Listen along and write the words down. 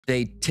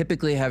They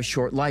typically have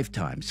short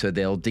lifetimes, so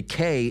they'll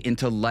decay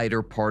into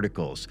lighter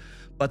particles.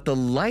 But the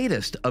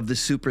lightest of the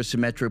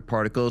supersymmetric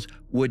particles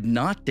would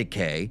not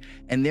decay,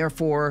 and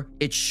therefore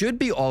it should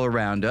be all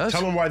around us.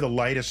 Tell them why the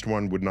lightest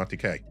one would not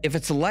decay. If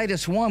it's the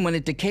lightest one, when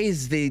it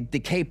decays, the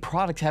decay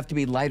products have to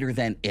be lighter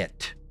than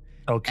it.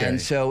 Okay. And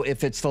so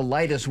if it's the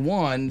lightest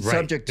one,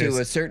 subject to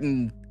a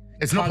certain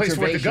It's no place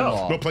for it to go.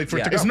 law. No place for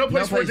it to go. There's no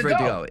place for it to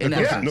go. In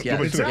essence,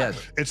 yes.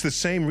 exactly. It's the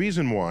same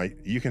reason why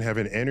you can have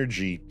an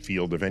energy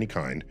field of any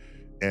kind,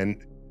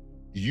 and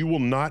you will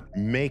not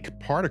make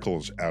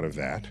particles out of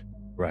that.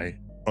 Right.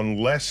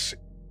 Unless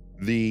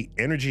the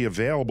energy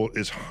available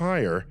is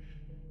higher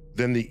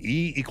than the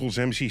E equals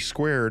mc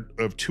squared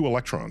of 2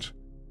 electrons.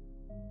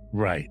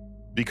 Right.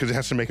 Because it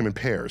has to make them in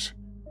pairs.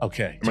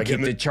 Okay. Am I Keep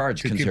getting the it?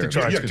 charge To keep the conserved.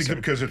 charge Yeah,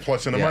 conserved. because it's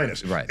plus and a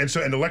minus. Right. And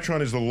so an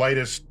electron is the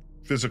lightest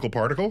physical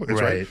particle,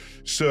 is right. Right.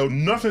 So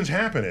nothing's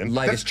happening.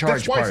 Lightest That's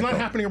charge why it's particle.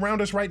 not happening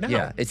around us right now.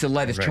 Yeah, it's the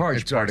lightest Right.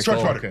 charge It's charge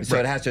particle, particle, so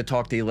right. it has to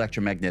talk to the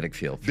electromagnetic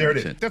field. There it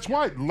is. That's That's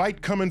why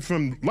light coming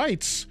from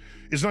lights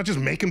is not just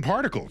making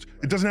particles.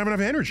 It doesn't have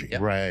enough energy. Yeah.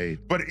 Right.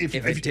 But if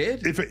it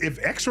did? if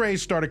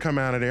X-rays started to come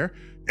out of there,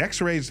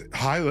 X-rays,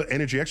 high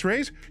energy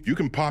X-rays, you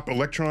can pop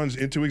electrons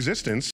into existence